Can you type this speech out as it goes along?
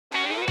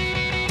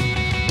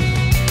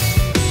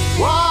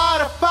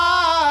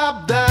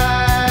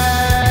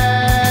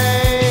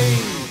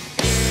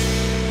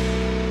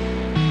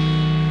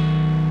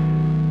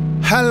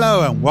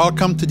and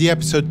welcome to the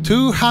episode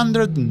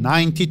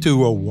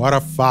 292 of What a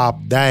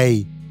Fab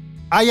Day.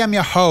 I am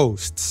your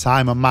host,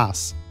 Simon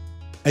Mas.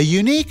 A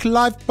unique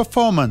live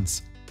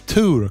performance,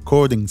 2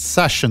 recording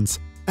sessions,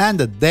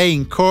 and a day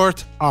in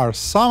court are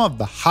some of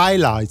the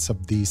highlights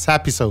of this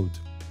episode.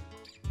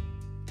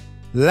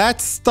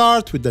 Let's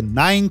start with the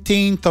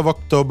 19th of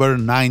October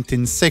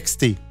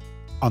 1960.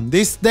 On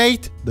this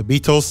date, the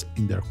Beatles,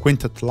 in their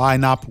quintet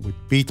lineup with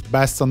Pete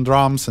Best on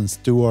drums and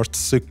Stuart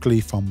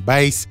Sutcliffe on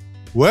bass,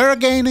 were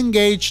again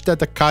engaged at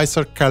the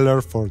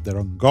Kaiserkeller for their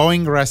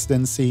ongoing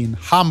residency in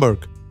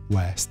Hamburg,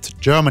 West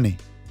Germany.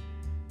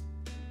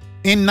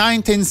 In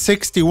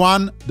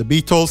 1961, the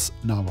Beatles,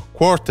 now a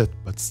quartet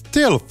but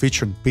still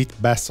featuring Pete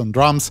Best on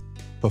drums,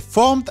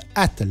 performed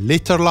at the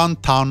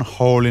Litherland Town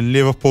Hall in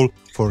Liverpool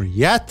for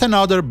yet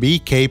another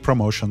BK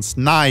Promotions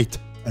night,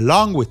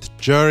 along with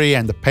Jerry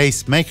and the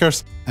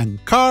Pacemakers and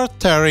Carl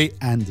Terry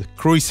and the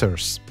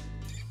Cruisers.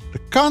 The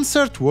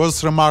concert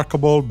was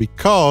remarkable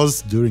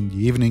because, during the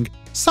evening,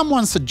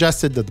 someone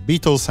suggested that the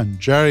Beatles and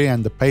Jerry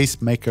and the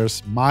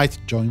Pacemakers might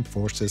join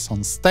forces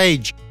on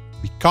stage,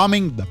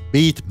 becoming the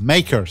Beat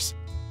Makers.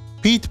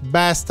 Pete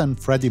Best and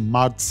Freddie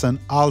Marsden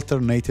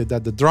alternated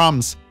at the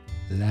drums,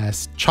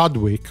 Les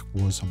Chadwick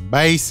was on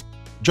bass,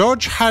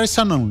 George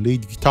Harrison on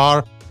lead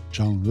guitar,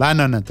 John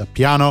Lennon at the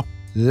piano,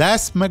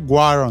 Les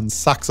McGuire on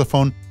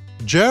saxophone,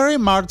 Jerry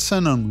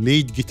Marsden on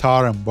lead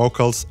guitar and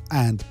vocals,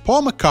 and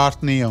Paul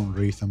McCartney on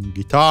rhythm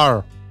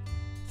guitar.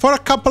 For a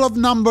couple of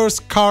numbers,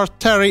 Carl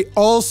Terry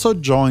also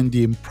joined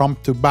the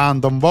impromptu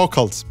band on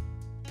vocals.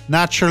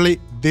 Naturally,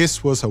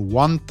 this was a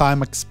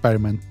one-time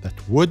experiment that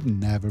would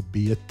never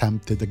be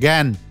attempted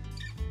again.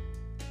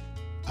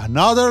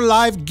 Another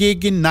live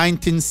gig in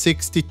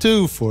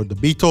 1962 for the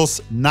Beatles,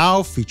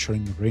 now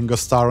featuring Ringo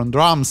Starr on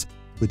drums,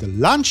 with a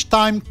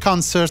lunchtime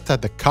concert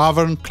at the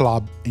Cavern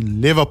Club in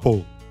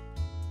Liverpool.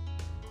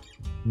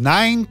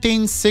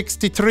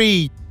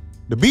 1963.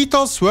 The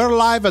Beatles were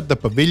live at the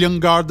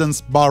Pavilion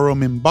Gardens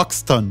Ballroom in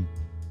Buxton.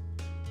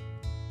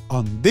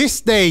 On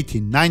this date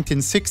in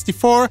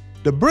 1964,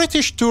 the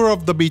British tour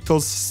of the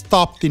Beatles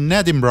stopped in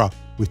Edinburgh,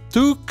 with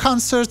 2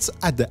 concerts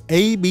at the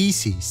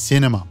ABC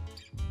Cinema.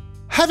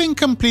 Having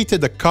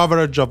completed the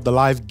coverage of the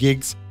live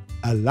gigs,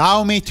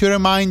 allow me to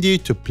remind you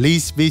to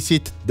please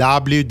visit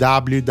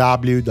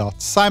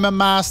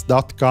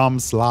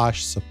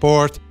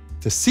www.simonmas.com/support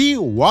to see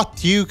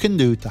what you can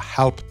do to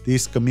help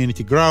this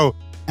community grow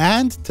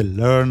and to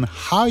learn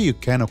how you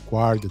can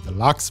acquire the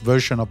deluxe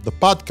version of the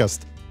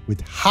podcast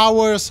with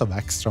hours of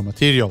extra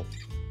material.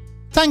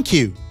 Thank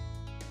you!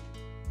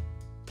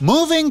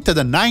 Moving to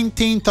the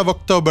 19th of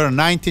October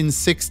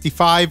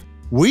 1965,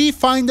 we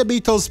find the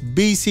Beatles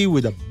busy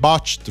with a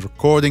botched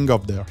recording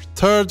of their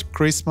 3rd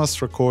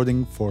Christmas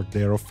recording for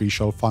their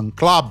official fan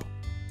club.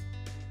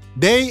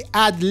 They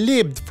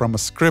ad-libbed from a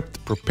script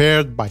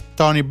prepared by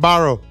Tony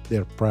Barrow,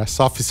 their press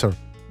officer,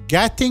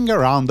 getting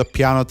around the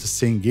piano to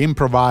sing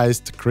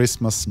improvised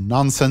Christmas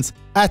nonsense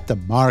at the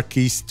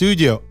Marquee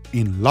Studio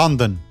in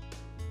London.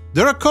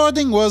 The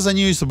recording was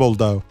unusable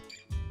though.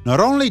 Not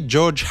only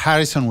George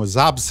Harrison was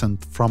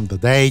absent from the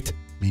date,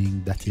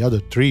 meaning that the other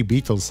 3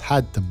 Beatles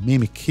had to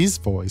mimic his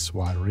voice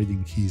while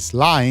reading his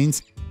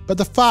lines, but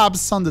the fabs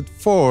sounded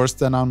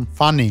forced and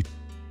unfunny.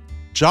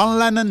 John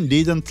Lennon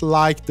didn't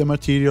like the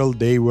material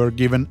they were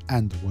given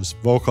and was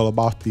vocal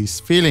about his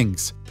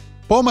feelings.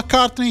 Paul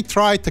McCartney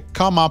tried to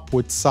come up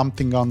with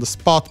something on the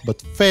spot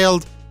but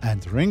failed,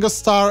 and Ringo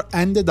Starr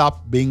ended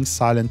up being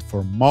silent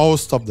for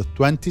most of the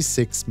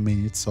 26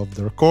 minutes of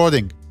the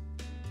recording.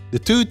 The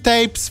 2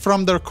 tapes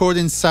from the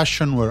recording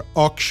session were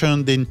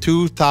auctioned in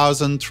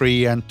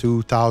 2003 and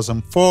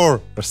 2004,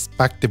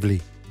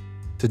 respectively.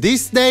 To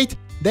this date,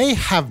 they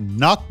have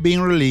not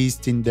been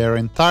released in their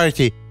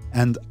entirety,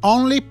 and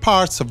only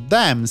parts of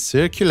them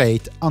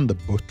circulate on the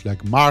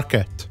bootleg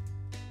market.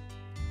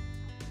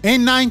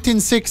 In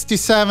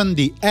 1967,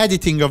 the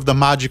editing of the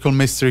Magical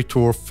Mystery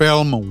Tour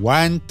film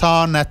went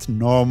on at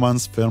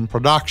Norman's Film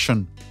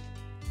Production.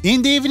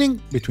 In the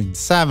evening, between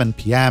 7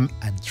 p.m.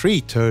 and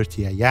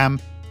 3:30 a.m.,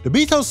 the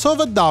Beatles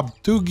overdubbed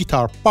 2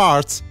 guitar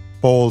parts,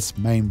 Paul's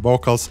main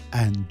vocals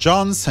and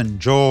John's and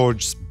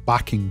George's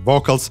backing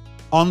vocals,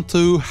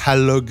 onto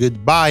Hello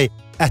Goodbye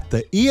at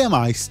the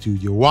EMI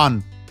Studio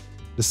One.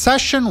 The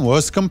session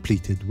was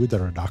completed with a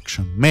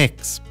reduction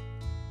mix.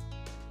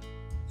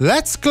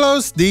 Let's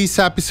close this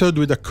episode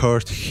with a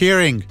court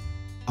hearing.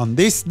 On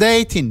this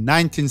date in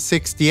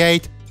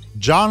 1968,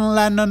 John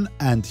Lennon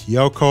and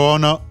Yoko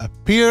Ono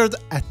appeared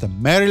at the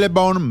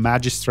Marylebone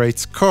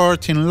Magistrates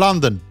Court in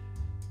London.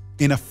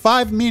 In a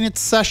 5-minute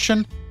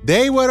session,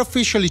 they were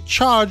officially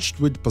charged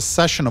with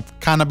possession of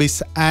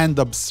cannabis and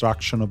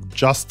obstruction of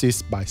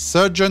justice by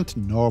Sergeant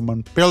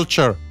Norman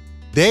Pilcher.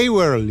 They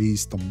were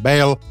released on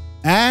bail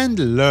and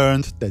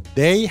learned that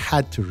they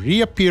had to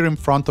reappear in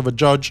front of a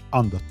judge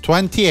on the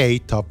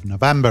 28th of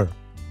November.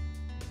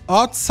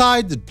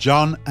 Outside,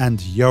 John and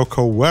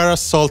Yoko were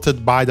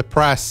assaulted by the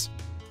press.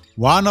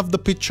 One of the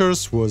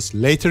pictures was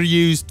later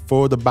used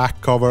for the back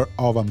cover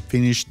of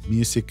Unfinished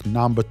Music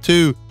No.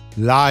 2,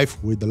 Live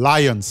with the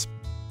Lions.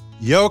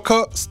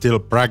 Yoko, still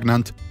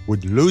pregnant,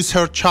 would lose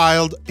her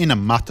child in a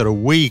matter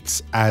of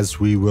weeks, as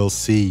we will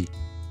see.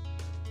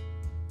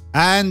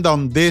 And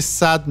on this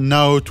sad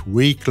note,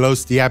 we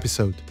close the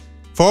episode.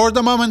 For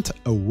the moment,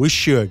 I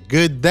wish you a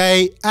good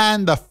day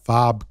and a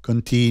fab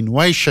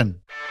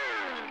continuation.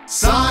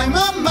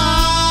 Simon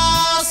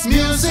Mas,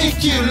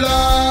 music you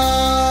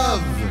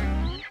love.